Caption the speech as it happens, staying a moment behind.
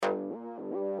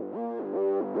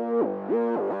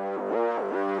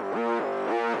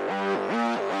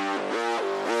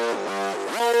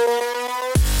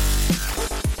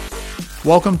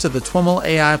Welcome to the TWIML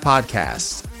AI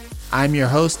Podcast. I'm your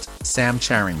host, Sam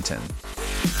Charrington.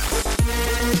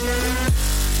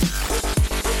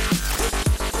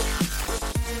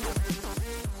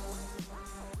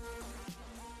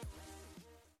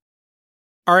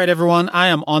 All right, everyone, I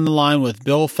am on the line with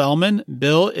Bill Fellman.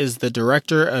 Bill is the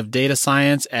Director of Data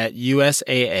Science at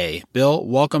USAA. Bill,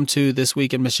 welcome to This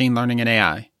Week in Machine Learning and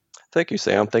AI. Thank you,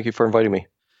 Sam. Thank you for inviting me.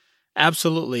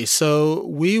 Absolutely. So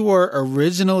we were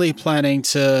originally planning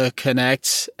to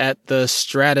connect at the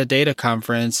Strata Data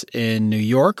Conference in New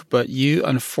York, but you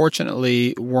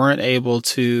unfortunately weren't able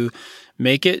to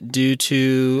make it due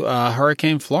to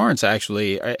Hurricane Florence,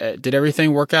 actually. Did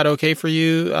everything work out okay for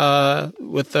you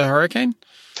with the hurricane?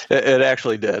 It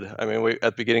actually did. I mean, at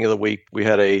the beginning of the week, we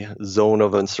had a zone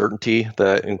of uncertainty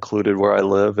that included where I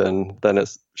live, and then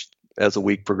as the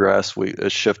week progressed,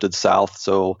 it shifted south.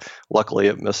 So luckily,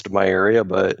 it missed my area,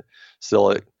 but still,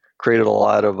 it created a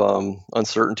lot of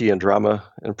uncertainty and drama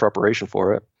in preparation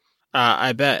for it.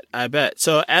 I bet.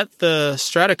 So at the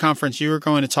Strata conference, you were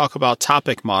going to talk about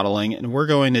topic modeling, and we're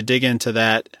going to dig into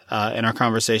that in our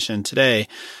conversation today.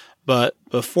 But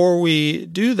before we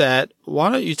do that, why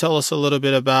don't you tell us a little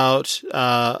bit about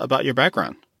your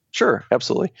background? Sure,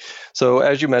 absolutely. So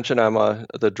as you mentioned, I'm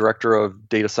the director of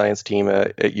data science team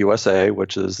at USAA,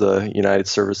 which is the United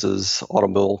Services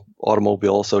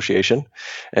Automobile Association.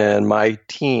 And my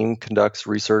team conducts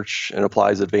research and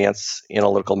applies advanced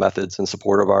analytical methods in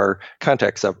support of our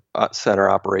contact center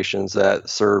operations that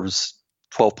serves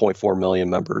 12.4 million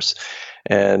members.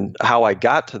 And how I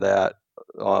got to that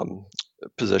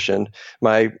position,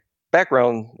 my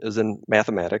background is in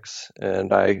mathematics,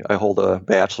 and I hold a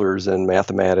bachelor's in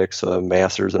mathematics, a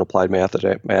master's in applied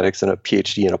mathematics, and a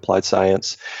PhD in applied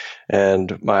science.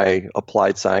 And my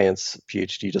applied science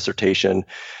PhD dissertation,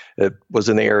 it was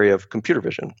in the area of computer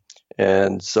vision.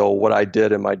 And so what I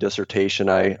did in my dissertation,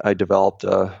 I developed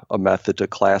a method to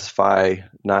classify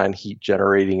non-heat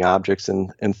generating objects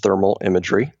in thermal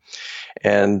imagery.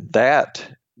 And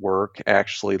that work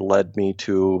actually led me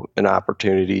to an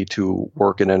opportunity to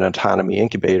work in an autonomy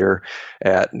incubator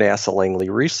at NASA Langley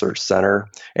Research Center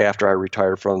after I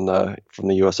retired from the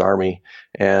U.S. Army.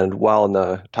 And while in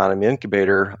the autonomy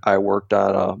incubator, I worked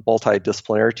on a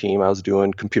multidisciplinary team. I was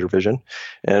doing computer vision,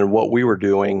 and what we were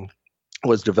doing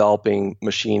was developing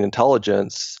machine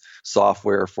intelligence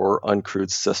software for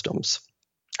uncrewed systems.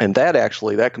 And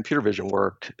that computer vision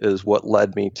work is what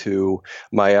led me to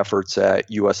my efforts at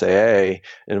USAA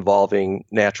involving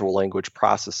natural language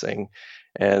processing.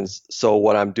 And so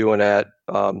what I'm doing at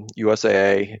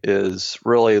USAA is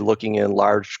really looking in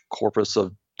large corpus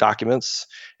of documents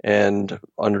and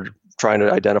trying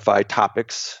to identify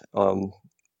topics,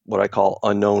 what I call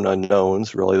unknown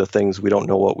unknowns, really the things we don't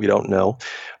know what we don't know.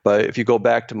 But if you go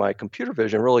back to my computer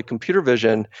vision, really computer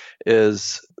vision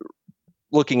is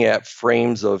looking at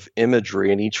frames of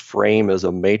imagery, and each frame is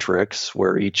a matrix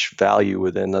where each value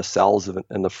within the cells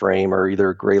in the frame are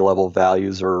either gray level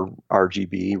values or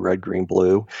RGB, red, green,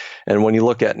 blue. And when you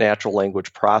look at natural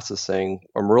language processing,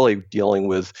 I'm really dealing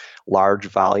with large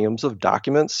volumes of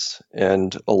documents,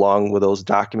 and along with those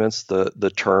documents,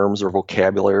 the terms or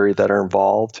vocabulary that are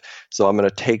involved. So I'm going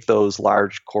to take those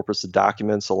large corpus of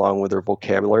documents along with their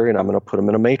vocabulary, and I'm going to put them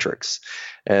in a matrix.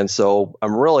 And so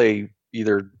I'm really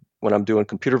either when I'm doing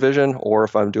computer vision or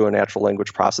if I'm doing natural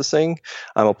language processing,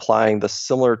 I'm applying the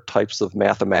similar types of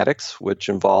mathematics, which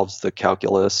involves the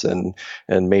calculus and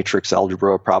matrix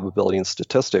algebra, probability, and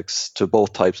statistics to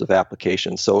both types of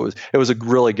applications. So it was a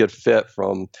really good fit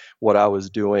from what I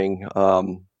was doing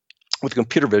with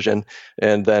computer vision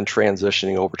and then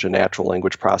transitioning over to natural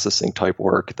language processing type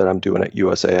work that I'm doing at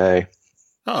USAA.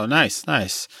 Oh, nice.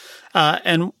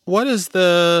 And what's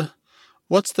the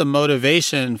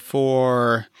motivation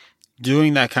for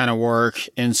doing that kind of work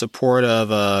in support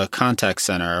of a contact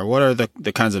center? What are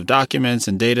the kinds of documents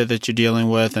and data that you're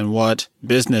dealing with, and what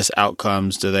business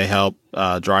outcomes do they help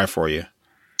drive for you?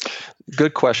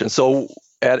 Good question. So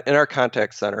in our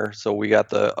contact center, so we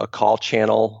got a call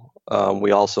channel.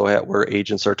 We also have where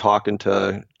agents are talking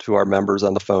to our members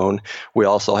on the phone. We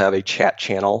also have a chat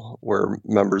channel where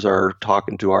members are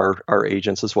talking to our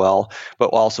agents as well.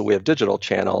 But also we have digital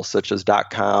channels such as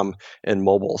 .com and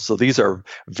mobile. So these are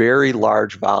very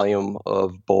large volume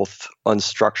of both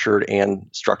unstructured and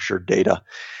structured data.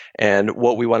 And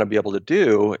what we want to be able to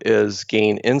do is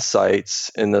gain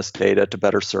insights in this data to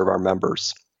better serve our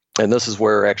members. And this is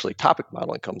where actually topic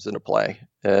modeling comes into play.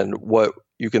 And what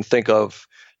you can think of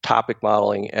topic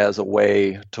modeling as a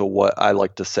way to, what I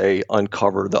like to say,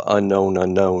 uncover the unknown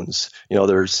unknowns.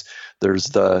 There's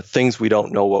the things we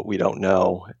don't know what we don't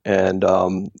know, and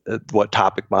what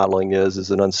topic modeling is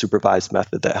an unsupervised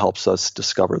method that helps us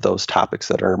discover those topics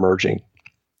that are emerging.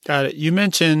 Got it. You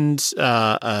mentioned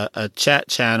a chat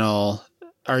channel.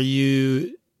 Are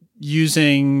you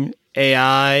using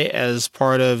AI as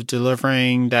part of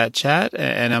delivering that chat?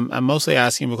 And I'm mostly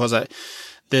asking because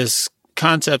this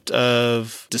concept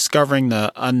of discovering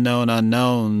the unknown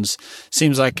unknowns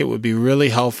seems like it would be really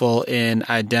helpful in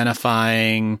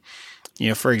identifying,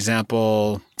 for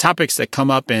example, topics that come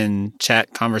up in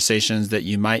chat conversations that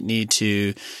you might need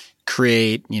to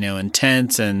create,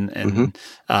 intents and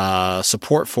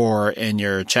support for in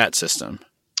your chat system.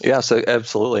 Yes,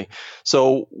 absolutely.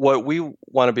 So what we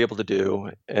want to be able to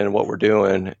do, and what we're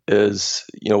doing is,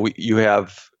 you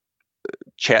have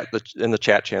chat in the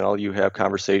chat channel. You have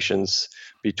conversations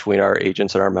between our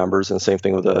agents and our members, and same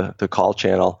thing with the call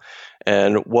channel.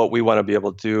 And what we want to be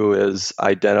able to do is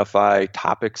identify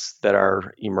topics that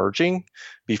are emerging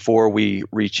before we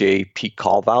reach a peak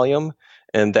call volume.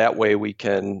 And that way we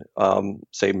can,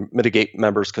 mitigate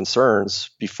members'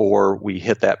 concerns before we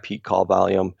hit that peak call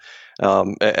volume.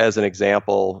 As an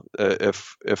example,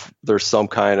 if there's some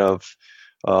kind of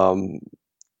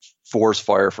forest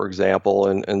fire, for example,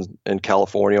 in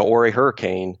California, or a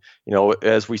hurricane,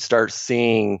 as we start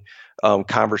seeing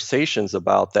conversations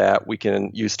about that, we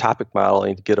can use topic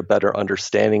modeling to get a better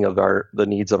understanding of the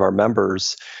needs of our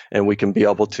members, and we can be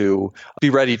able to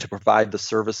be ready to provide the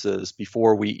services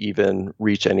before we even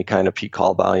reach any kind of peak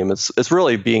call volume. It's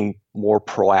really being more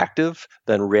proactive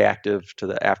than reactive to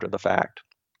the after the fact.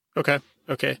 Okay.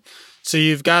 So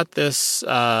you've got this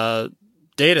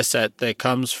data set that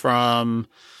comes from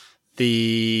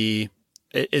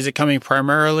is it coming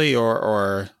primarily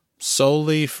or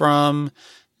solely from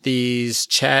these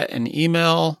chat and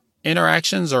email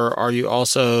interactions, or are you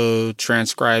also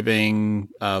transcribing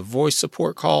voice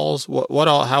support calls?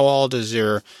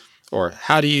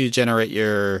 How do you generate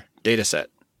your data set?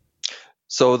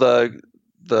 So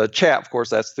the chat, of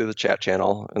course, that's through the chat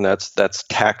channel, and that's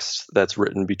text that's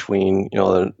written between,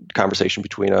 the conversation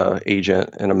between an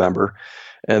agent and a member.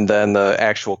 And then the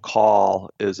actual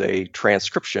call is a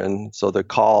transcription. So the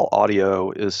call audio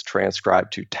is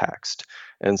transcribed to text.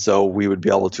 And so we would be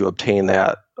able to obtain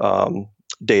that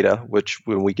data, which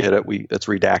when we get it, it's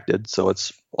redacted. So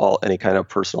it's any kind of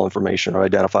personal information or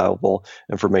identifiable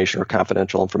information or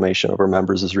confidential information of our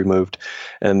members is removed.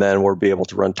 And then we'll be able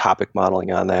to run topic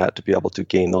modeling on that to be able to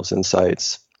gain those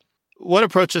insights. What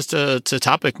approaches to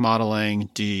topic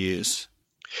modeling do you use?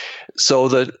 So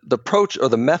the approach or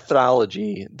the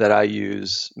methodology that I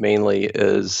use mainly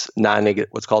is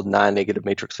what's called non-negative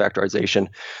matrix factorization.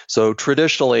 So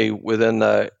traditionally within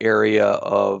the area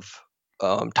of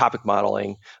topic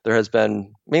modeling, there has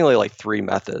been mainly like three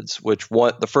methods.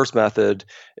 The first method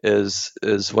is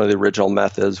one of the original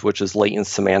methods, which is latent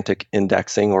semantic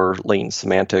indexing or latent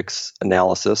semantics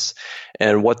analysis.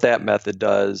 And what that method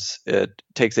does, it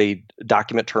takes a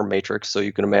document term matrix. So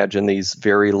you can imagine these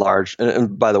very large.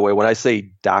 And by the way, when I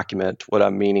say document, what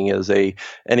I'm meaning is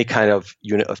any kind of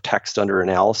unit of text under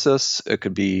analysis. It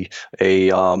could be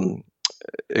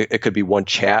it could be one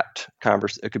chat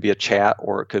it could be a chat,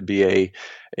 or it could be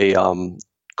a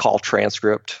call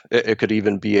transcript. It could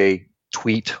even be a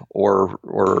tweet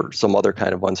or some other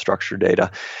kind of unstructured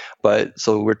data. But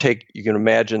so you can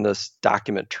imagine this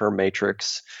document term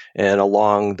matrix, and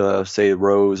along the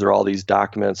rows are all these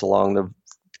documents, along the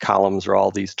columns are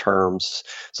all these terms.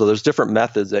 So there's different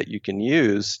methods that you can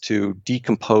use to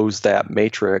decompose that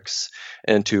matrix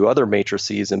into other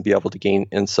matrices and be able to gain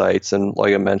insights. And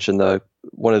like I mentioned,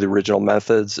 one of the original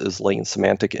methods is latent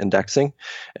semantic indexing.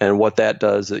 And what that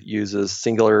does, it uses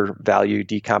singular value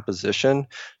decomposition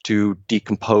to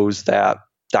decompose that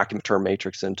document term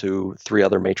matrix into three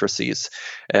other matrices.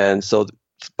 And so,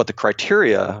 but the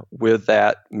criteria with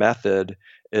that method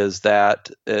is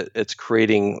that it's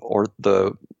creating, or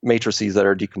the matrices that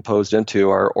are decomposed into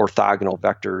are orthogonal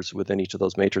vectors within each of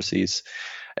those matrices.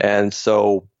 And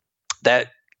so that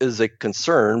is a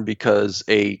concern because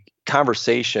a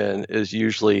conversation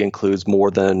usually includes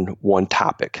more than one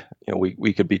topic.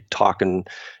 We could be talking,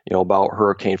 about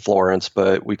Hurricane Florence,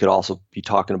 but we could also be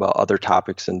talking about other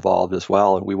topics involved as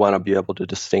well. And we want to be able to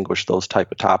distinguish those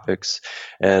type of topics.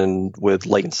 And with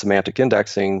latent semantic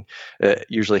indexing, it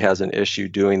usually has an issue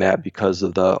doing that because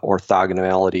of the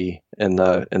orthogonality in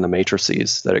the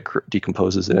matrices that it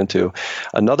decomposes it into.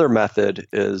 Another method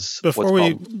is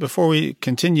before we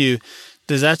continue.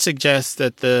 Does that suggest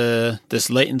that this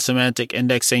latent semantic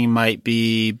indexing might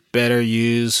be better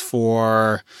used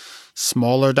for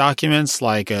smaller documents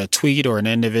like a tweet or an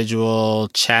individual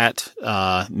chat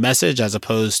message as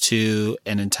opposed to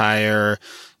an entire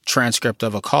transcript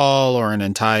of a call or an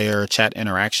entire chat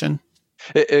interaction?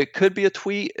 It could be a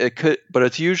tweet. But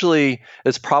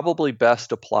it's probably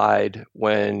best applied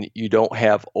when you don't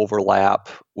have overlap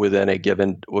within a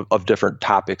given of different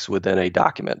topics within a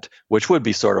document, which would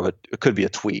be it could be a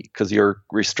tweet because you're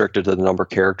restricted to the number of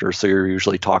characters. So you're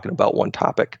usually talking about one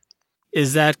topic.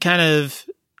 Is that kind of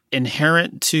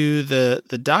inherent to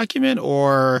the document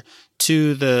or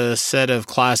to the set of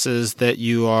classes that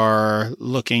you are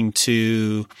looking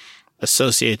to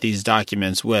associate these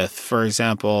documents with? For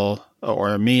example,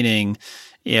 or meaning,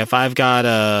 if I've got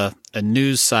a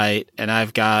news site and I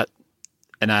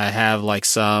have like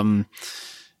some,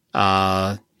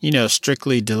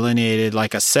 strictly delineated,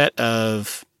 like a set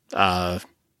of,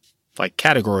 like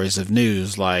categories of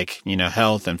news, like,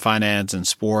 health and finance and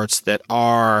sports that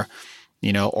are,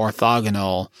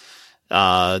 orthogonal,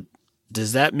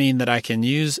 does that mean that I can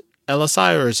use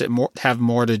LSI, or is it have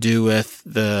more to do with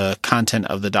the content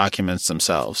of the documents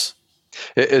themselves?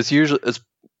 It's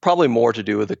probably more to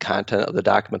do with the content of the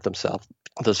document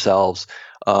themselves,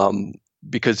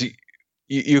 because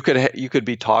you could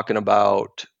be talking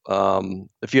about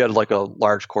if you had like a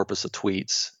large corpus of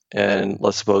tweets, and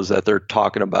let's suppose that they're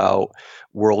talking about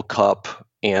World Cup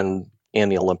and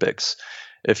the Olympics.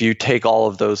 If you take all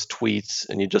of those tweets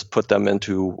and you just put them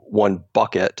into one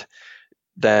bucket,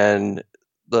 then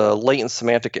the latent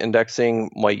semantic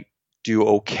indexing might do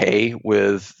okay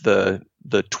with the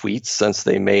tweets, since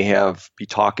they may be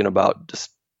talking about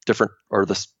just different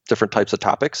types of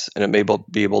topics, and it may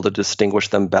be able to distinguish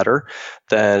them better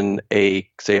than a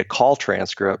call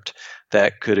transcript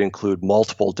that could include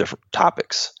multiple different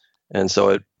topics. And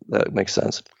so that makes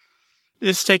sense.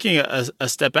 Just taking a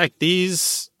step back,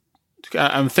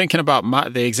 I'm thinking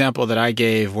about the example that I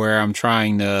gave where I'm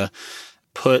trying to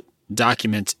put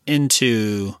documents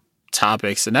into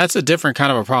topics, and that's a different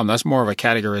kind of a problem. That's more of a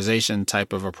categorization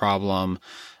type of a problem.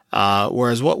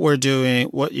 Whereas what we're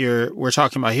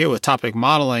talking about here with topic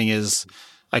modeling is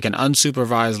like an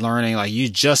unsupervised learning. Like you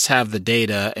just have the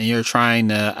data and you're trying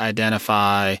to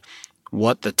identify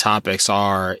what the topics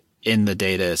are in the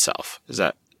data itself. Is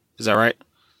that right?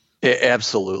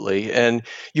 Absolutely. And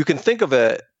you can think of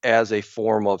it as a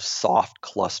form of soft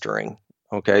clustering.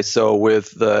 Okay. So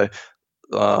with the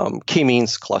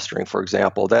k-means clustering, for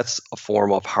example, that's a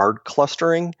form of hard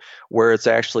clustering where it's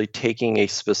actually taking a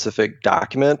specific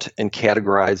document and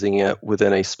categorizing it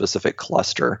within a specific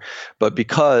cluster. But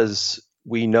because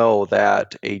we know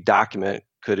that a document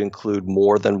could include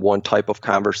more than one type of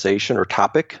conversation or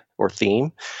topic or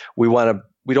theme, we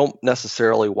don't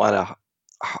necessarily want to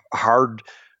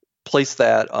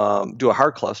do a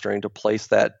hard clustering to place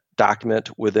that document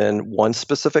within one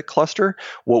specific cluster.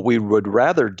 What we would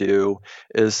rather do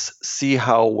is see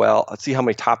how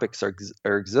many topics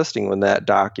are existing in that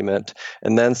document,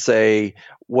 and then say,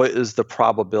 what is the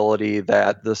probability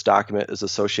that this document is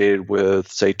associated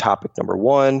with, say, topic number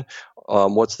 1?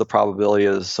 What's the probability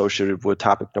is associated with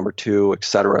topic number 2, et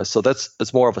cetera. So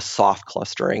it's more of a soft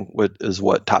clustering, is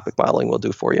what topic modeling will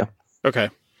do for you. Okay.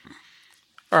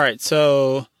 All right.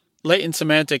 So latent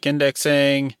semantic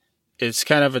indexing, it's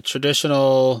kind of a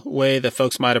traditional way that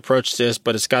folks might approach this,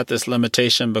 but it's got this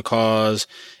limitation because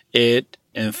it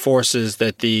enforces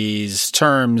that these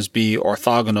terms be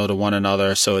orthogonal to one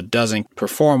another, so it doesn't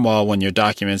perform well when your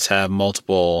documents have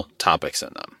multiple topics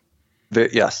in them.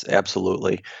 Yes,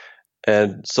 absolutely.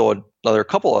 And so a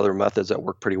couple other methods that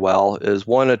work pretty well is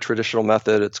one, a traditional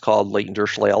method. It's called latent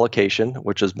Dirichlet allocation,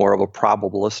 which is more of a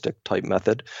probabilistic type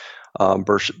method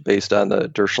based on the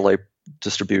Dirichlet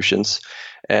distributions.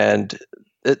 And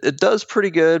it does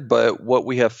pretty good, but what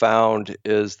we have found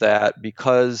is that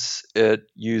because it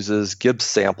uses Gibbs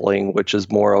sampling, which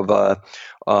is more of a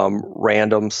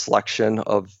random selection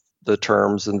of the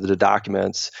terms in the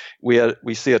documents,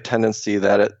 we see a tendency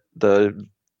that the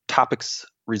topics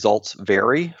results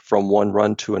vary from one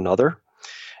run to another.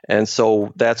 And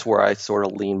so that's where I sort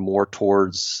of lean more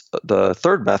towards the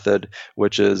third method,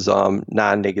 which is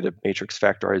non-negative matrix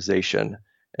factorization.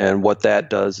 And what that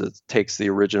does is takes the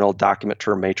original document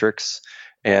term matrix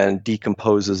and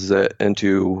decomposes it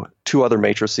into two other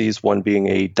matrices, one being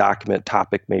a document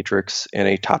topic matrix and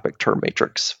a topic term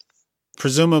matrix.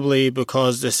 Presumably,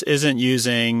 because this isn't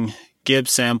using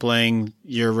Gibbs sampling,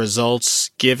 your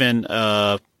results given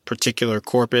a particular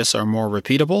corpus are more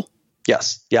repeatable?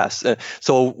 Yes.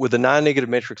 So with the non-negative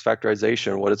matrix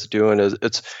factorization, what it's doing is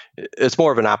it's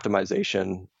more of an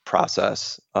optimization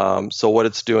process. So what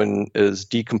it's doing is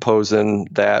decomposing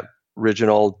that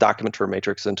original document term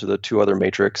matrix into the two other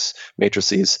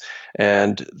matrices.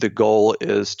 And the goal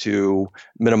is to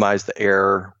minimize the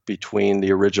error between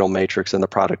the original matrix and the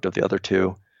product of the other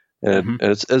two. And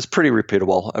it's pretty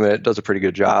repeatable. I mean, it does a pretty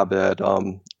good job at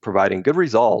providing good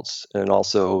results, and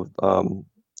also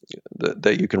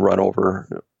that you can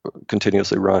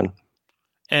continuously run.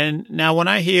 And now when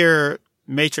I hear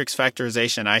matrix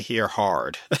factorization, I hear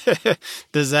hard.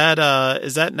 Is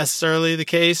that necessarily the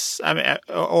case? I mean,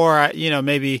 or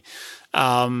maybe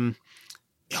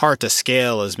hard to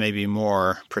scale is maybe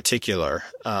more particular.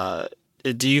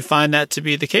 Do you find that to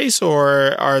be the case,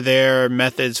 or are there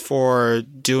methods for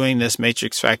doing this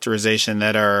matrix factorization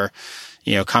that are,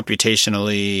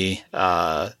 computationally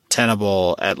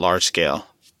tenable at large scale?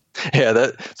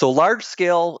 Yeah, so large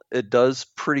scale, it does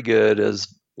pretty good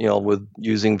as, with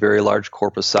using very large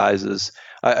corpus sizes.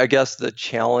 I guess the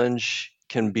challenge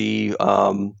can be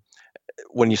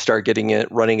when you start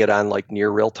running it on like near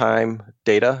real time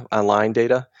data, online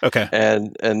data. Okay.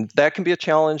 And that can be a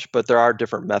challenge, but there are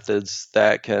different methods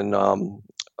that can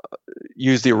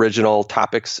use the original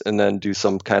topics and then do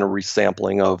some kind of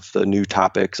resampling of the new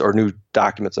topics or new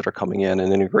documents that are coming in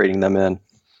and integrating them in.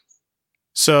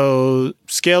 So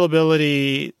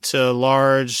scalability to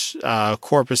large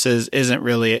corpuses isn't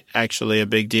really actually a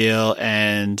big deal,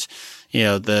 and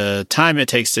the time it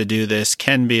takes to do this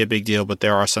can be a big deal, but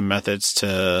there are some methods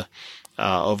to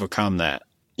overcome that.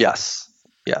 Yes.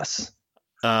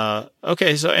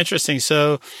 Okay, so interesting.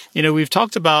 So we've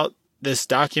talked about this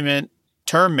document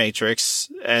term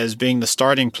matrix as being the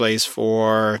starting place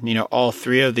for all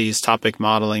three of these topic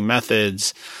modeling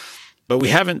methods. But we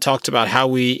haven't talked about how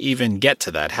we even get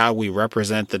to that, how we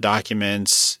represent the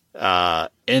documents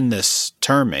in this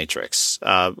term matrix.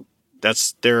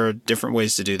 There are different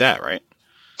ways to do that, right?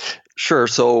 Sure.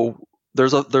 So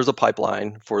there's a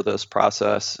pipeline for this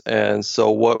process, and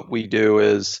so what we do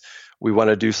is we want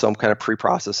to do some kind of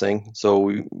pre-processing.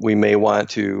 So we may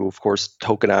want to, of course,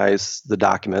 tokenize the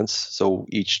documents. So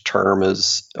each term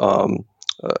is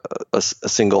a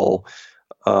single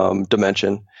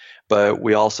dimension. But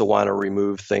we also want to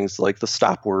remove things like the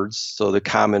stop words. So the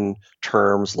common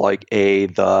terms like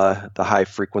the high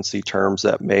frequency terms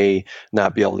that may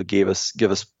not be able to give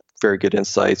us very good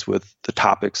insights with the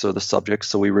topics or the subjects.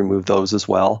 So we remove those as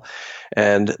well.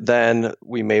 And then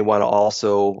we may want to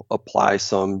also apply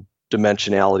some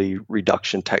dimensionality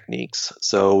reduction techniques.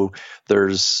 So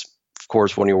there's, of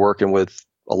course, when you're working with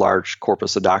a large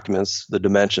corpus of documents, the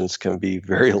dimensions can be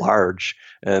very large,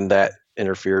 and that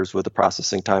interferes with the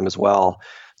processing time as well.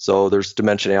 So there's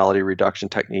dimensionality reduction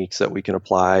techniques that we can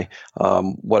apply.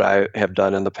 What I have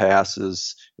done in the past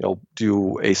is,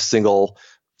 do a single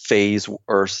phase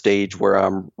or stage where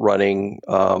I'm running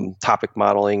topic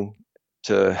modeling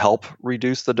to help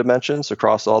reduce the dimensions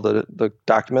across all the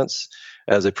documents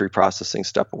as a pre-processing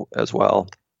step as well.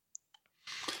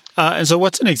 And so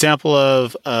what's an example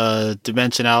of a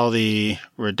dimensionality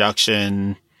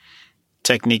reduction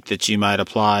technique that you might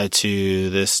apply to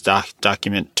this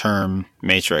document term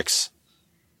matrix?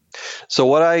 So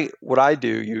what I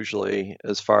do usually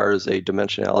as far as a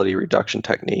dimensionality reduction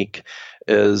technique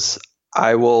is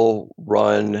I will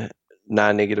run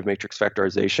non-negative matrix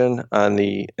factorization on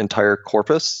the entire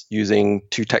corpus using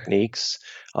two techniques.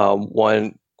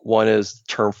 One is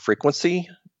term frequency,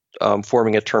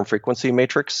 forming a term frequency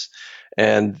matrix,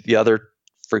 and the other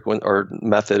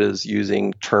method is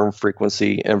using term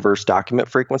frequency inverse document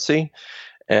frequency.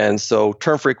 And so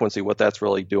term frequency, what that's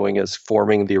really doing is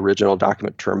forming the original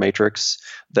document term matrix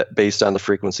that based on the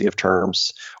frequency of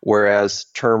terms, whereas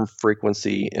term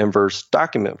frequency inverse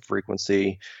document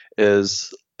frequency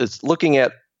is looking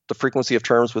at the frequency of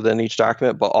terms within each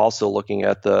document, but also looking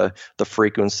at the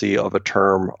frequency of a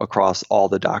term across all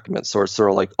the documents. So it's sort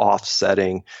of like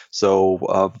offsetting. So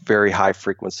a very high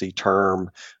frequency term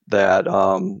that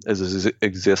is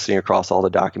existing across all the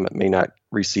document may not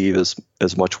receive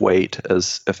as much weight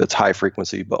as if it's high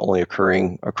frequency, but only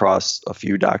occurring across a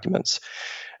few documents.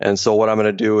 And so what I'm going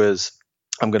to do is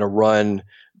I'm going to run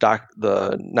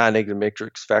the non-negative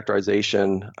matrix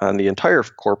factorization on the entire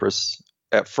corpus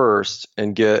at first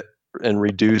and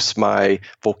reduce my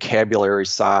vocabulary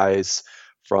size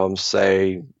from,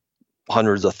 say,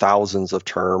 hundreds of thousands of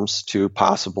terms to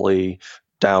possibly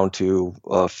down to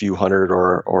a few hundred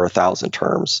or 1,000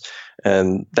 terms.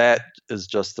 And that is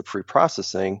just the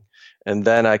pre-processing. And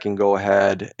then I can go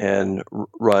ahead and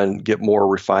get more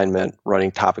refinement,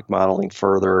 running topic modeling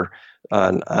further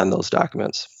on those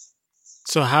documents.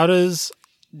 So how does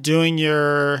doing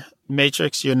your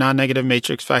non-negative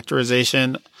matrix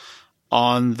factorization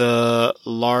on the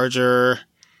larger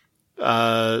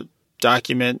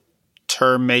document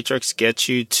term matrix get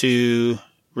you to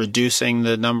reducing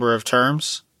the number of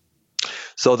terms?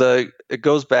 So it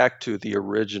goes back to the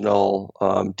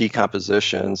original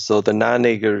decomposition. So the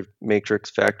non-negative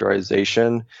matrix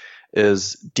factorization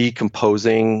is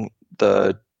decomposing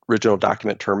the original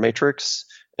document term matrix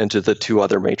into the two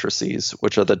other matrices,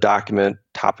 which are the document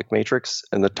topic matrix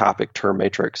and the topic term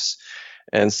matrix.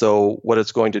 And so what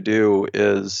it's going to do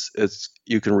is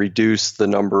you can reduce the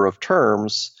number of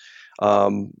terms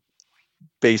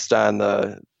based on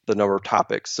the number of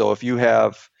topics. So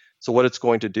what it's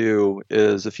going to do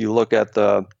is, if you look at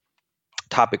the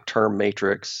topic term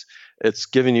matrix, it's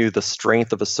giving you the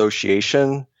strength of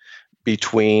association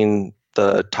between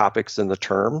the topics and the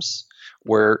terms,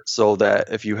 so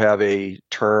that if you have a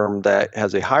term that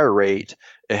has a higher rate,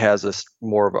 it has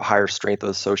more of a higher strength of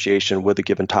association with a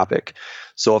given topic.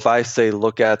 So if I say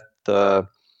look at the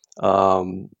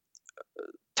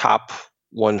top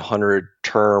 100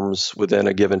 terms within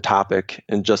a given topic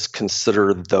and just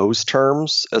consider those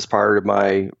terms as part of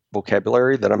my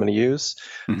vocabulary that I'm going to use,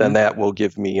 then that will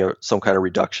give me some kind of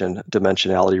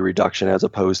dimensionality reduction, as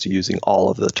opposed to using all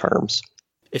of the terms.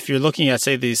 If you're looking at,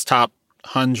 say, these top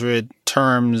 100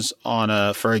 terms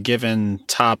for a given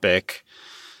topic,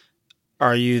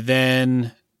 are you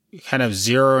then kind of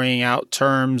zeroing out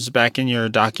terms back in your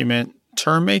document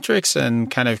term matrix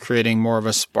and kind of creating more of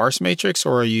a sparse matrix,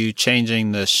 or are you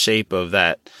changing the shape of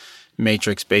that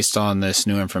matrix based on this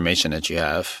new information that you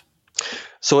have?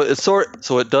 So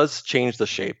it does change the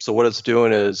shape. So what it's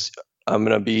doing is, I'm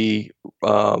going to be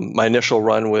my initial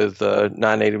run with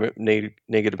non-negative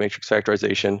matrix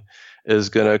factorization is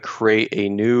going to create a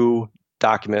new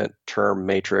document term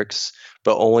matrix,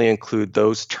 but only include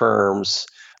those terms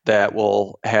that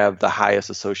will have the highest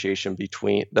association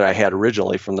between that I had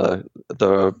originally from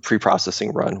the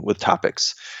pre-processing run with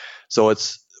topics. So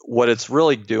what it's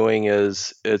really doing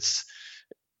is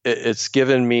it's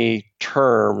given me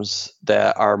terms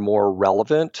that are more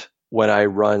relevant when I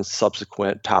run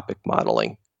subsequent topic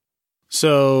modeling.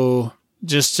 So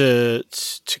just to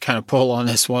kind of pull on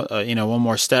this one, one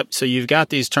more step. So you've got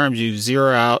these terms, you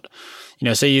zero out,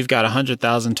 say you've got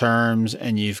 100,000 terms,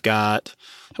 and you've got,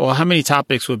 how many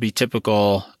topics would be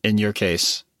typical in your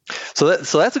case? So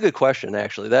that's a good question,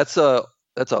 actually. That's a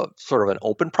sort of an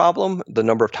open problem, the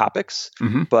number of topics.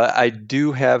 Mm-hmm. But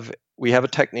we have a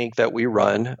technique that we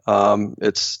run.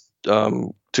 It's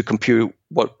to compute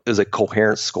what is a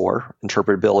coherence score,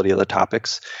 interpretability of the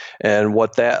topics. And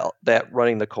what that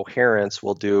running the coherence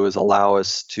will do is allow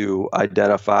us to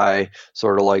identify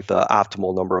sort of like the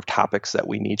optimal number of topics that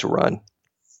we need to run.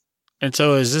 And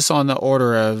so is this on the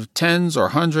order of tens or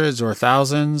hundreds or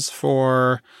thousands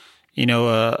for,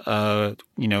 a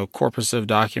corpus of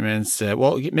documents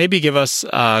that, maybe give us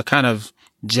kind of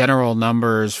general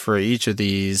numbers for each of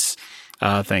these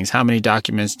things. How many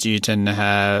documents do you tend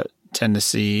to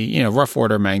see, rough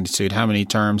order of magnitude? How many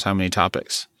terms, how many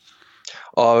topics?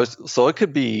 So it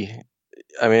could be,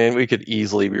 we could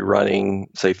easily be running,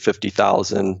 say,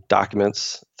 50,000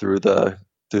 documents through the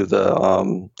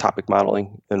topic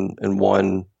modeling in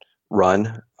one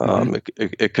run. Mm-hmm.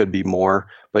 It could be more,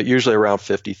 but usually around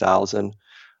 50,000.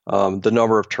 The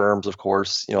number of terms, of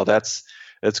course,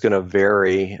 it's going to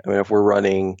vary. If we're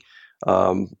running,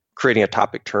 creating a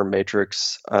topic term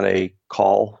matrix on a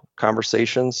call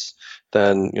conversations,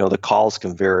 then the calls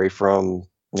can vary from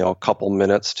a couple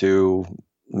minutes to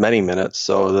many minutes.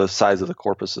 So the size of the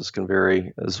corpuses can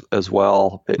vary as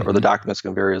well, mm-hmm. or the documents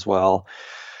can vary as well.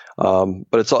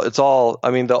 But it's all.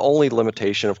 The only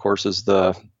limitation, of course, is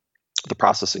the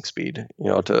processing speed.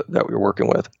 That we're working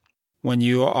with. When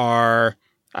you are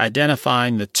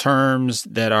identifying the terms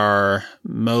that are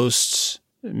most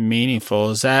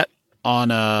meaningful, is that on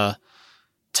a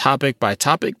topic by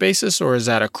topic basis, or is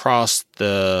that across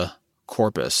the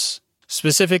corpus?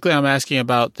 Specifically, I'm asking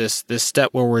about this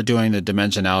step where we're doing the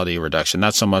dimensionality reduction,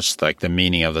 not so much like the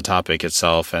meaning of the topic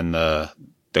itself and the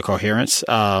coherence.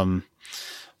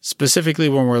 Specifically,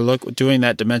 when we're doing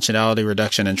that dimensionality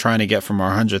reduction and trying to get from our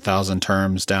 100,000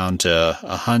 terms down to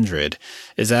 100,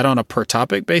 is that on a per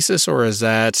topic basis, or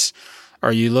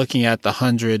are you looking at the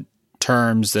 100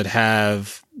 terms that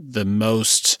have the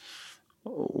most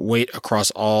weight across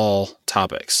all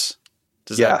topics?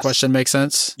 Does that question make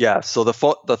sense? Yeah. So the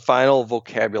final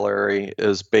vocabulary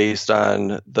is based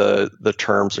on the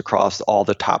terms across all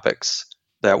the topics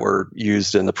that were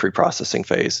used in the pre-processing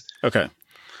phase. Okay.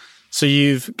 So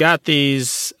you've got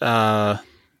these,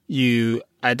 you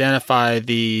identify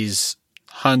these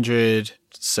 100,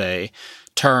 say,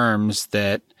 terms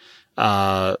that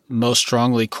most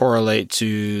strongly correlate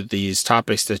to these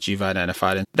topics that you've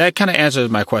identified. And that kind of answers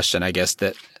my question, I guess,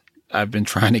 that I've been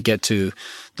trying to get to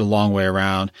the long way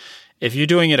around. If you're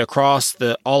doing it across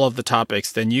all of the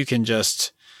topics, then you can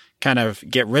just kind of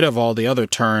get rid of all the other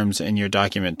terms in your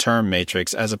document term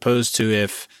matrix, as opposed to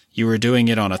if you were doing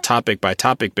it on a topic by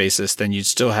topic basis, then you'd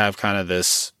still have kind of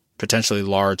this potentially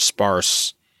large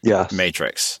sparse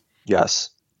matrix. Yes.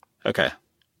 Okay.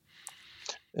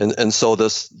 And so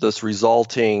this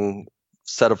resulting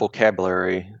set of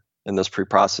vocabulary in this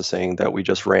preprocessing that we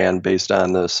just ran based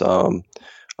on this topic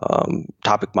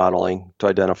modeling to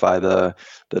identify the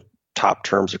top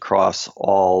terms across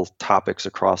all topics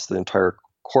across the entire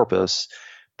corpus,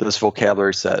 this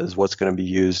vocabulary set is what's going to be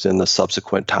used in the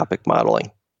subsequent topic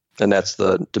modeling. And that's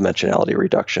the dimensionality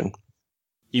reduction.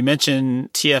 You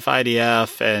mentioned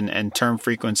TF-IDF and term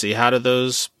frequency. How do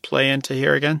those play into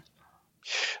here again?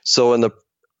 So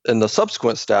in the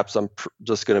subsequent steps, I'm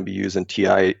just going to be using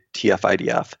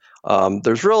TF-IDF.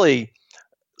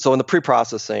 So in the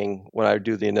pre-processing, when I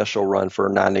do the initial run for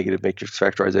non-negative matrix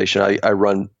factorization,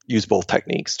 I use both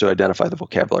techniques to identify the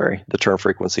vocabulary, the term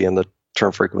frequency and the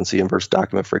term frequency inverse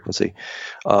document frequency.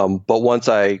 But once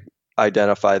I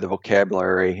identify the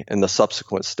vocabulary in the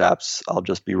subsequent steps, I'll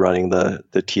just be running the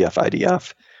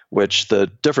TF-IDF, which the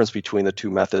difference between the two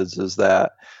methods is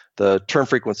that the term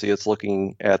frequency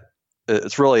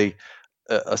it's really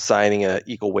assigning an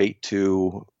equal weight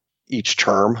to each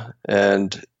term.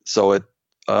 And so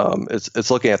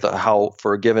it's looking at how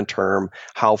for a given term,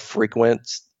 how frequent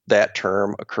that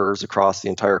term occurs across the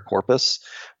entire corpus.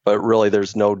 But really,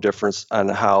 there's no difference on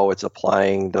how it's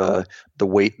applying the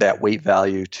weight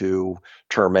value to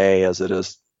term A as it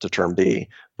is to term B.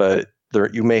 But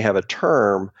you may have a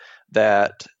term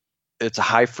that it's a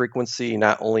high frequency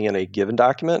not only in a given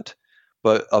document,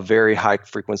 but a very high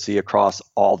frequency across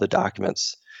all the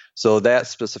documents. So that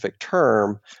specific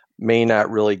term may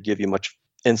not really give you much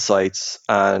insights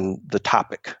on the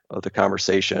topic of the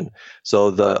conversation.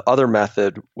 So the other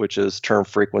method, which is term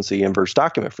frequency inverse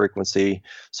document frequency,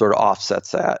 sort of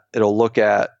offsets that. It'll look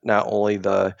at not only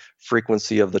the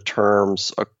frequency of the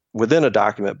terms within a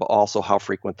document, but also how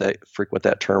frequent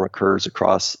that term occurs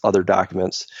across other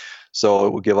documents. So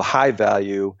it will give a high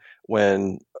value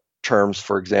when terms,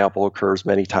 for example, occurs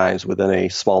many times within a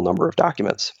small number of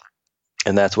documents.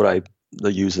 And that's what I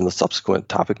use in the subsequent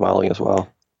topic modeling as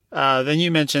well. Then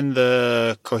you mentioned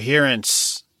the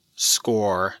coherence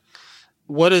score.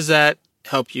 What does that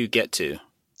help you get to?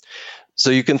 So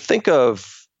you can think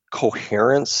of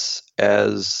coherence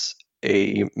as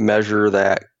a measure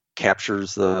that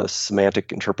captures the semantic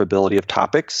interpretability of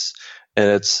topics, and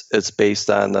it's based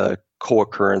on the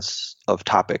co-occurrence of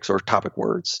topics or topic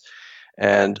words.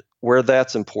 And where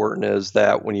that's important is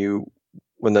that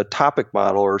when the topic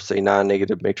model, or say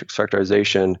non-negative matrix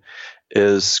factorization,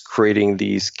 is creating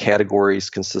these categories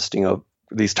consisting of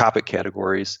these topic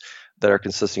categories that are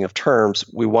consisting of terms,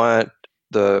 we want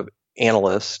the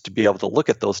analyst to be able to look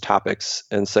at those topics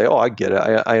and say, oh, I get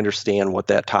it. I understand what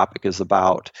that topic is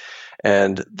about.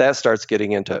 And that starts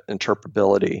getting into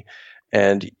interpretability.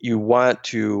 And you want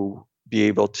to be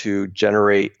able to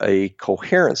generate a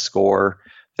coherence score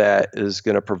that is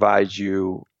going to provide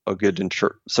you a good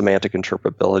semantic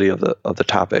interpretability of the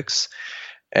topics.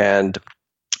 And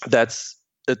that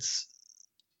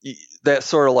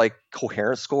sort of like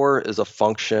coherence score is a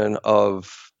function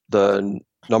of the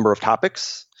number of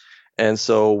topics. And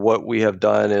so what we have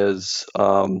done is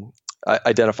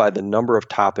identify the number of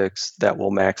topics that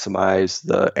will maximize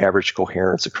the average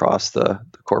coherence across the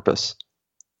corpus.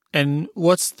 And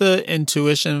what's the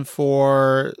intuition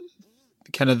for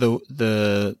kind of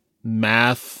the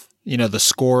math, the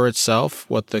score itself,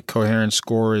 what the coherence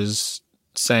score is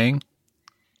saying?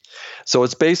 So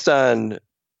it's based on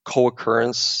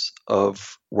co-occurrence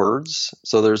of words.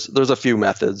 So there's a few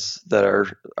methods that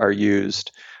are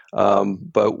used,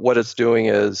 but what it's doing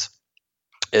is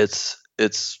it's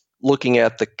looking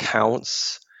at the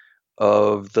counts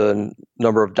of the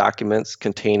number of documents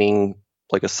containing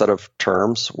like a set of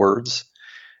terms, words,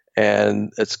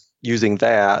 and it's using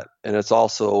that, and it's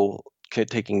also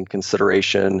taking into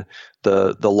consideration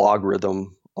the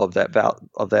logarithm of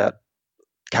that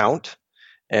count.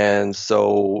 And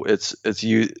so it's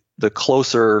the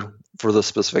closer for the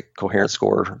specific coherence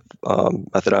score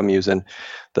method I'm using,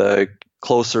 the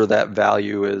closer that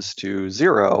value is to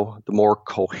 0, the more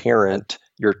coherent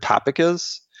your topic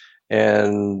is,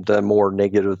 and the more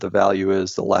negative the value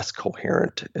is, the less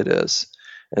coherent it is.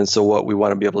 And so what we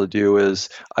want to be able to do is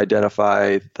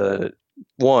identify the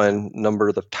number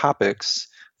of the topics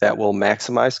that will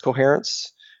maximize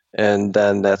coherence, and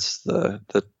then that's the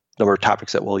number of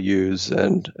topics that we'll use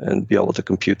and be able to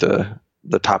compute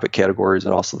the topic categories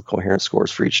and also the coherence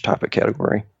scores for each topic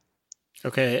category.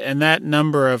 Okay, and that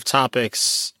number of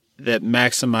topics that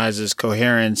maximizes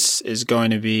coherence is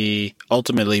going to be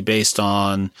ultimately based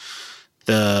on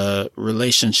the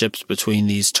relationships between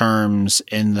these terms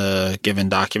in the given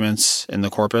documents in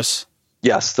the corpus?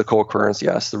 Yes, the co-occurrence,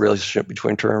 yes, the relationship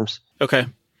between terms. Okay.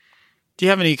 Do you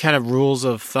have any kind of rules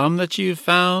of thumb that you've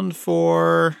found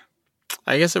for?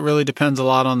 I guess it really depends a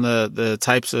lot on the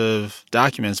types of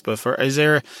documents, but is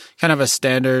there kind of a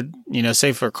standard,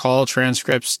 say for call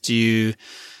transcripts, do you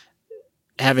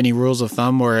have any rules of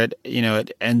thumb where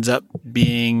it ends up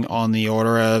being on the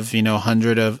order of,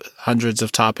 hundreds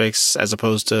of topics as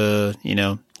opposed to,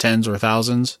 tens or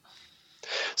thousands?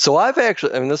 So I've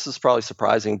actually, this is probably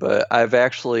surprising, but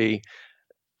a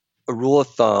rule of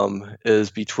thumb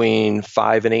is between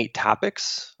 5 and 8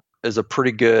 topics is a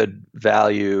pretty good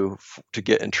value to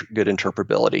get good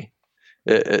interpretability.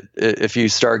 If you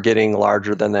start getting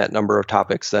larger than that number of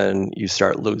topics, then you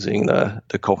start losing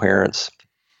the coherence.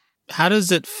 How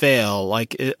does it fail?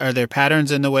 Like, are there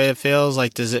patterns in the way it fails?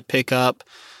 Like, does it pick up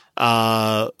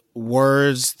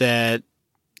words that,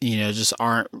 just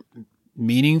aren't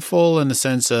meaningful in the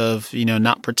sense of,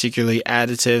 not particularly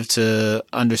additive to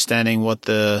understanding what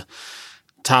the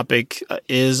topic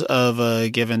is of a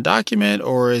given document?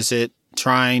 Or is it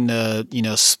trying to,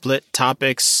 split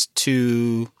topics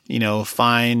to,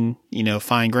 fine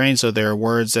grain? So there are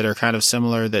words that are kind of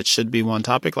similar that should be one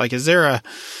topic. Like, is there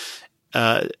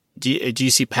do you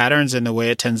see patterns in the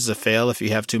way it tends to fail if you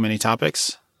have too many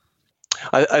topics?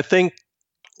 I think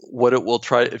what it will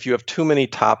try, if you have too many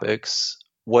topics,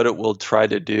 what it will try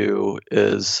to do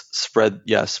is spread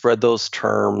those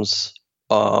terms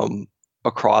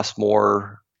across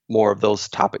more of those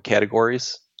topic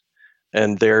categories,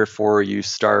 and therefore you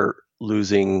start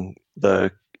losing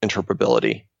the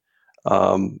interpretability.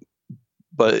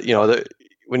 But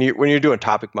when you're doing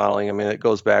topic modeling, it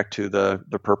goes back to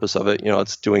the purpose of it.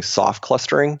 It's doing soft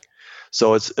clustering,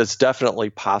 so it's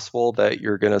definitely possible that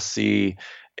you're going to see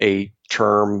a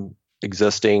term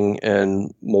existing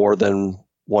in more than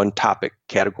one topic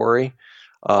category.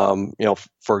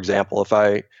 For example, if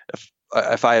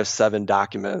I have 7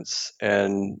 documents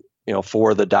and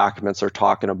 4 of the documents are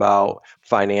talking about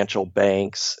financial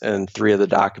banks and 3 of the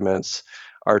documents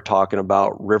are talking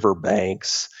about river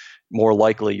banks, more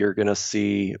likely you're going to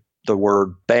see the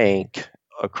word bank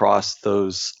across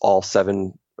those all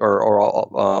 7 or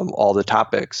all the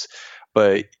topics,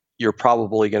 but you're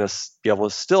probably going to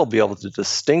still be able to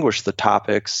distinguish the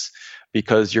topics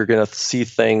because you're going to see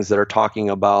things that are talking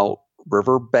about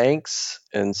river banks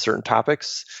in certain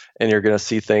topics, and you're going to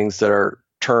see things that are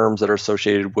terms that are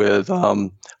associated with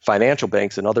financial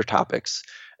banks and other topics.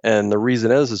 And the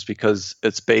reason is because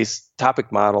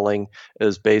topic modeling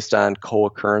is based on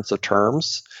co-occurrence of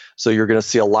terms. So you're going to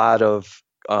see a lot of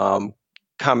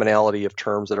commonality of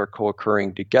terms that are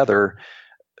co-occurring together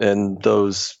in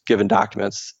those given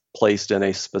documents placed in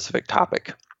a specific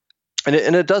topic. And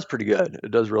it does pretty good. It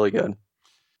does really good.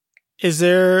 Is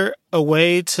there a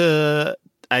way to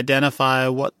identify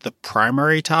what the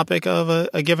primary topic of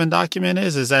a given document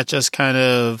is? Is that just kind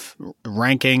of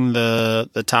ranking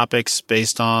the topics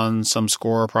based on some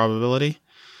score or probability?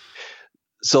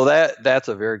 So that's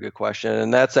a very good question.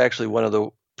 And that's actually one of the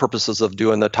purposes of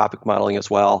doing the topic modeling as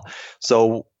well.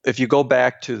 So if you go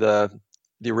back to the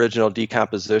original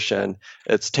decomposition,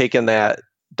 it's taken that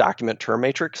document term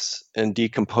matrix and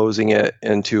decomposing it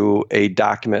into a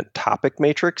document topic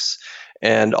matrix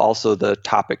and also the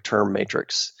topic term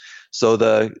matrix. So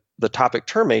the topic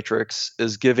term matrix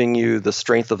is giving you the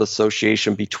strength of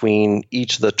association between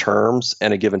each of the terms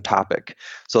and a given topic.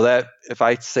 So that if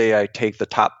I say I take the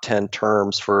top 10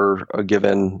 terms for a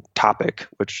given topic,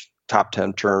 which top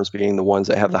 10 terms being the ones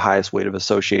that have the highest weight of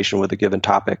association with a given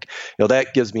topic,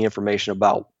 that gives me information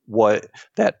about what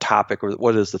that topic or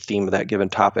what is the theme of that given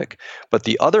topic. But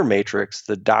the other matrix,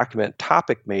 the document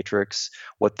topic matrix,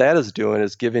 what that is doing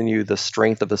is giving you the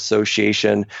strength of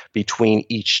association between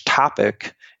each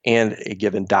topic and a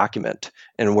given document.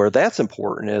 And where that's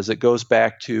important is it goes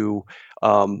back to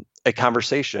a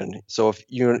conversation. So if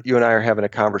you and I are having a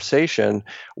conversation,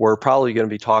 we're probably going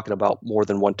to be talking about more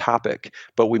than one topic,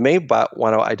 but we may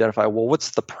want to identify, well,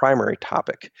 what's the primary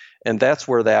topic? And that's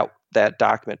where that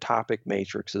document topic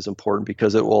matrix is important,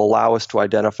 because it will allow us to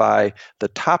identify the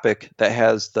topic that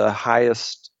has the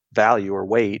highest value or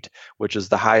weight, which is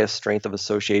the highest strength of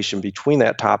association between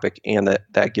that topic and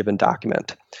that given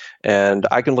document. And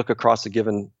I can look across a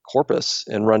given corpus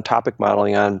and run topic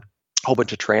modeling on a whole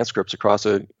bunch of transcripts across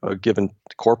a given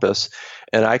corpus,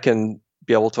 and I can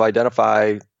be able to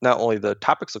identify not only the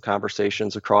topics of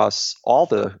conversations across all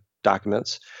the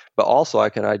documents, but also I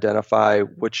can identify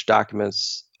which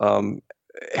documents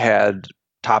had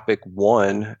topic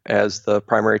one as the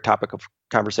primary topic of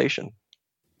conversation.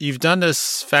 You've done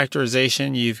this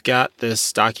factorization. You've got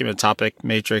this document topic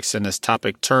matrix and this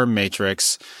topic term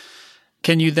matrix.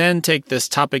 Can you then take this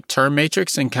topic term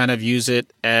matrix and kind of use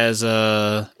it as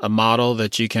a model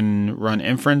that you can run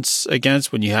inference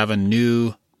against when you have a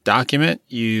new document?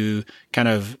 You kind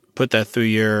of put that through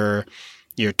your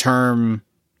term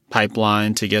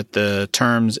pipeline to get the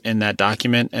terms in that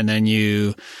document, and then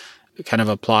you kind of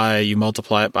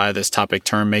multiply it by this topic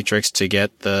term matrix to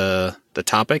get the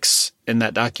topics in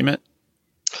that document.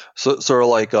 So sort of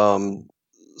like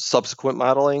subsequent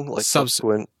modeling, like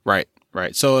subsequent.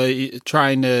 Right. So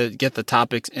trying to get the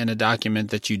topics in a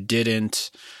document that you didn't,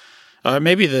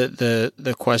 maybe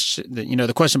the question,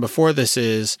 the question before this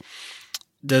is,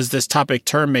 does this topic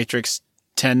term matrix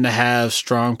tend to have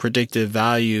strong predictive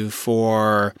value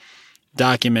for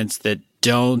documents that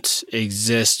don't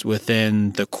exist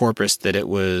within the corpus that it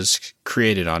was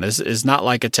created on? It's not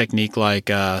like a technique like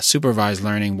supervised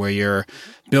learning where you're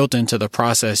built into the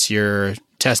process, you're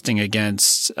testing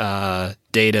against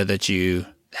data that you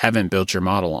haven't built your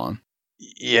model on.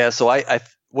 Yeah, so I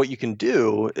what you can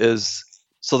do is,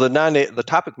 so the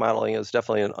topic modeling is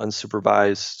definitely an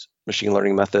unsupervised machine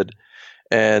learning method.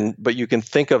 But you can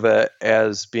think of it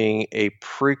as being a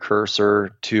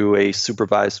precursor to a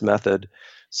supervised method.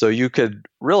 So you could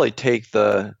really take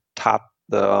the topic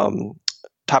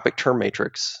term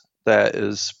matrix that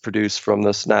is produced from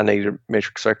this non-negative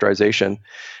matrix factorization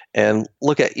and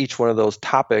look at each one of those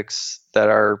topics that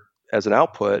are as an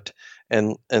output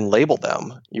and label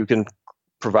them. You can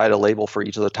provide a label for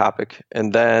each of the topic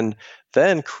and then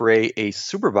create a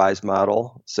supervised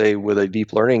model, say with a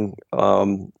deep learning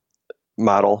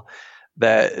model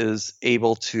that is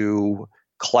able to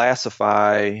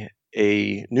classify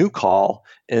a new call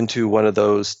into one of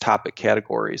those topic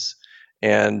categories.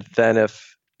 And then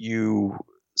if you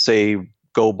say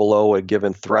go below a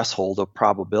given threshold of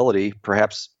probability,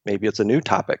 perhaps maybe it's a new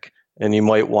topic, and you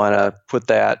might want to put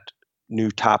that new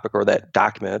topic or that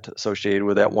document associated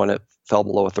with that one that fell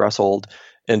below a threshold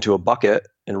into a bucket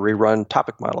and rerun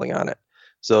topic modeling on it.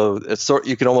 So it's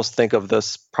you can almost think of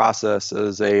this process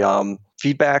as a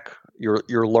feedback.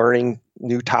 You're learning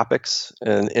new topics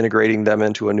and integrating them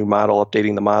into a new model,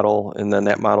 updating the model, and then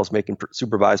that model's making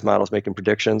supervised models making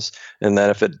predictions. And then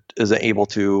if it isn't able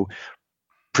to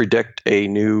predict a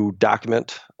new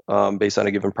document based on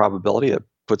a given probability, it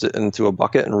puts it into a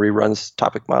bucket and reruns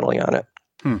topic modeling on it.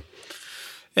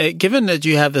 Given that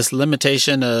you have this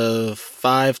limitation of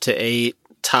 5 to 8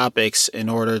 topics in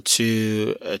order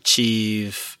to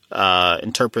achieve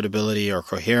interpretability or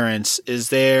coherence, is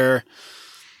there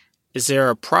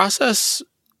a process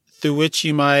through which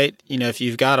you might, if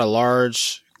you've got a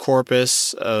large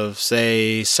corpus of,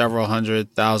 say, several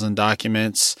 100,000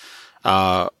 documents,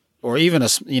 or even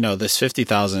this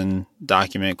 50,000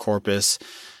 document corpus,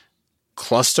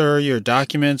 cluster your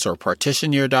documents or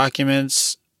partition your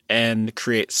documents and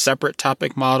create separate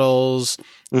topic models,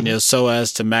 so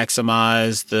as to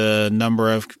maximize the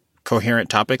number of coherent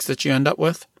topics that you end up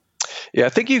with? Yeah, I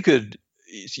think you could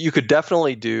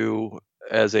definitely do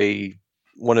as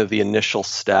one of the initial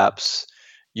steps.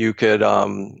 You could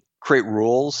create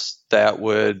rules that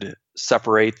would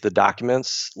separate the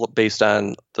documents based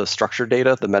on the structured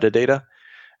data, the metadata.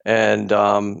 And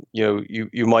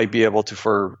you might be able to,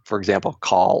 for example,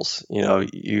 calls.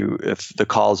 If the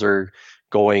calls are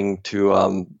going to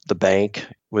the bank,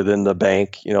 within the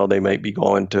bank, they might be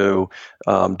going to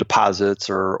deposits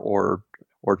or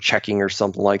checking or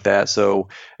something like that. So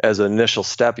as an initial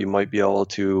step, you might be able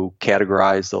to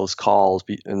categorize those calls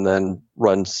and then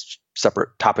run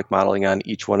separate topic modeling on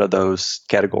each one of those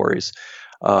categories.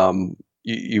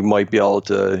 You might be able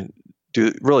to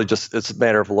do really just, it's a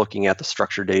matter of looking at the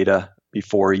structured data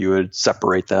before you would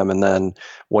separate them. And then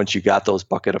once you got those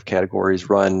bucket of categories,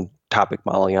 run topic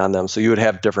modeling on them. So you would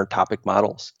have different topic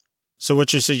models. So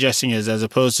what you're suggesting is, as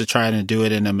opposed to trying to do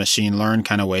it in a machine learn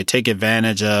kind of way, take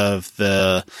advantage of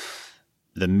the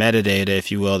metadata,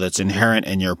 if you will, that's inherent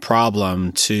in your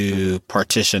problem to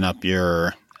partition up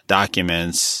your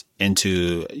documents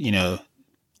into,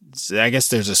 I guess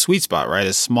there's a sweet spot, right?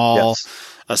 As small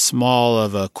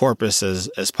of a corpus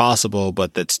as possible,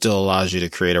 but that still allows you to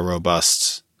create a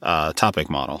robust topic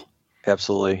model.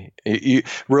 Absolutely.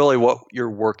 Really what you're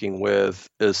working with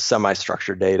is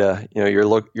semi-structured data.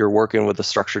 You're working with the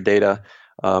structured data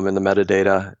and the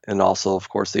metadata, and also, of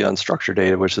course, the unstructured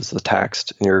data, which is the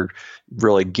text. And you're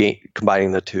really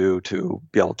combining the two to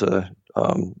be able to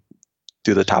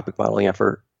do the topic modeling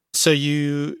effort. So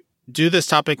you do this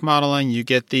topic modeling, you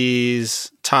get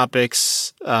these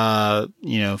topics, 5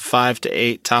 to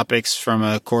 8 topics from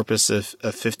a corpus of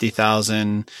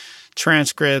 50,000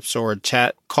 transcripts or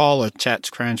chat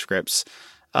transcripts.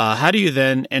 How do you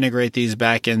then integrate these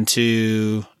back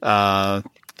into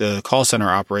the call center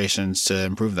operations to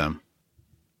improve them?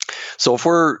 So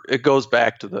it goes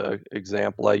back to the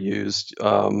example I used.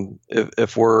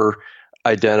 If we're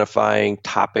identifying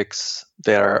topics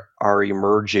that are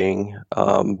emerging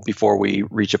before we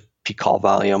reach a peak call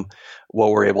volume,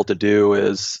 what we're able to do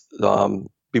is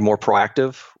be more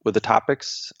proactive with the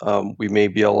topics. We may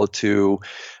be able to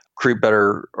create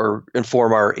better or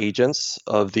inform our agents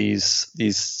of these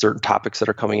certain topics that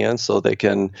are coming in, so they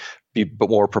can be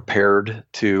more prepared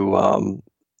to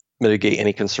mitigate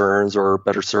any concerns or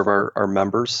better serve our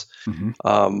members.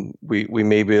 Mm-hmm. We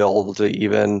may be able to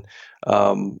even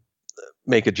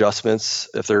make adjustments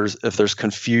if there's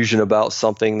confusion about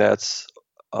something that's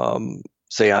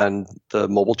say on the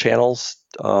mobile channels,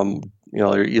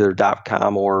 either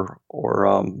 .com or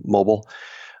mobile.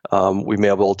 We may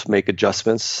be able to make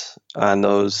adjustments on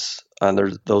those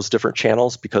different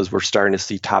channels because we're starting to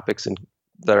see topics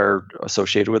that are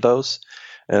associated with those,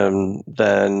 and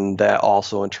then that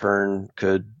also in turn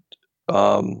could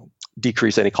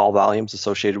decrease any call volumes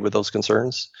associated with those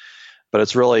concerns. But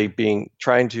it's really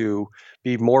trying to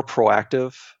be more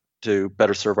proactive to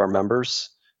better serve our members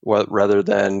rather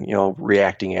than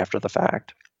reacting after the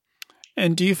fact.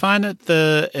 And do you find that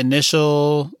the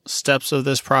initial steps of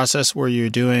this process where you're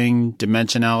doing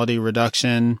dimensionality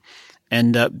reduction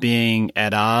end up being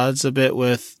at odds a bit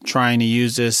with trying to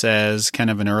use this as kind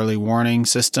of an early warning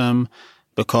system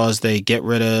because they get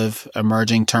rid of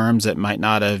emerging terms that might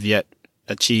not have yet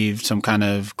achieved some kind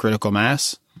of critical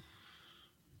mass?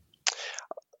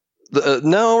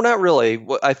 No, not really.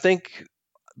 I think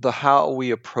how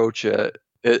we approach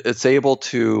it's able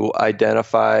to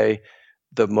identify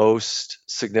the most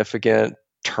significant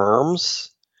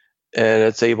terms, and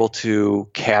it's able to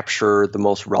capture the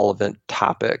most relevant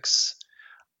topics.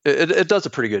 It does a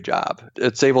pretty good job.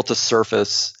 It's able to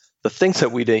surface the things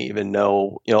that we didn't even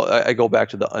know. I go back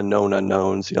to the unknown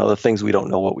unknowns, the things we don't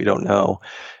know what we don't know.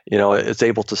 It's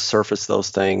able to surface those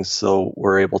things, so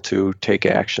we're able to take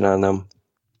action on them.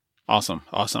 Awesome.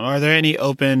 Are there any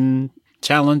open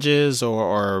challenges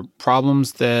or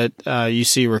problems that you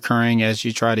see recurring as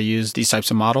you try to use these types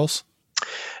of models?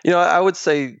 I would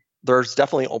say there's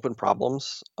definitely open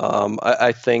problems.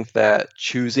 I think that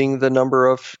choosing the number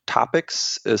of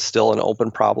topics is still an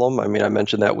open problem. I mean, I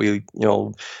mentioned that we,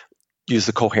 use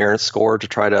the coherence score to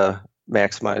try to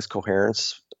maximize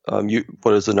coherence.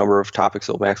 What is the number of topics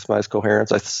that will maximize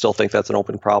coherence? I still think that's an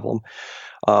open problem.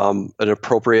 An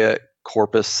appropriate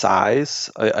corpus size,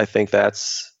 I think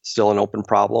that's still an open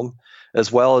problem,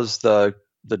 as well as the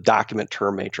document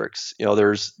term matrix.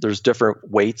 There's different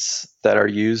weights that are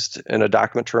used in a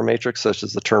document term matrix, such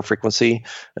as the term frequency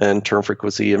and term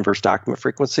frequency inverse document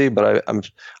frequency. But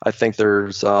I think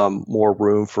there's more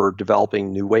room for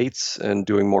developing new weights and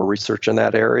doing more research in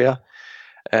that area.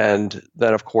 And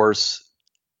then, of course,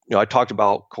 I talked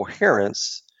about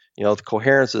coherence. The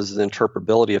coherence is the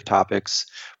interpretability of topics,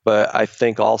 but I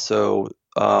think also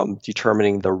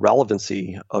determining the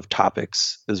relevancy of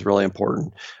topics is really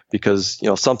important because,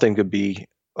 something could be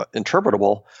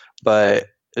interpretable, but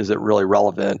is it really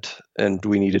relevant, and do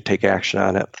we need to take action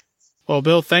on it? Well,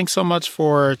 Bill, thanks so much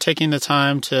for taking the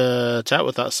time to chat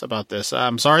with us about this.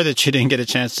 I'm sorry that you didn't get a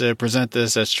chance to present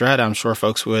this at Strata. I'm sure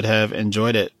folks would have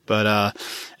enjoyed it, but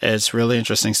it's really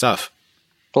interesting stuff.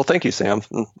 Well, thank you, Sam.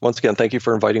 And once again, thank you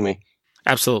for inviting me.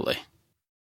 Absolutely.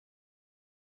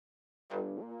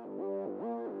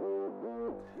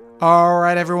 All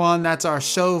right, everyone, that's our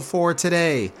show for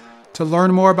today. To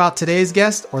learn more about today's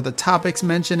guest or the topics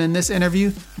mentioned in this interview,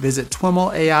 visit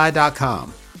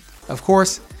twimlai.com. Of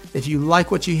course, if you like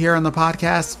what you hear on the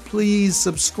podcast, please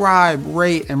subscribe,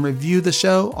 rate, and review the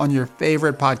show on your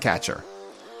favorite podcatcher.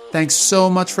 Thanks so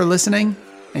much for listening,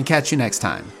 and catch you next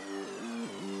time.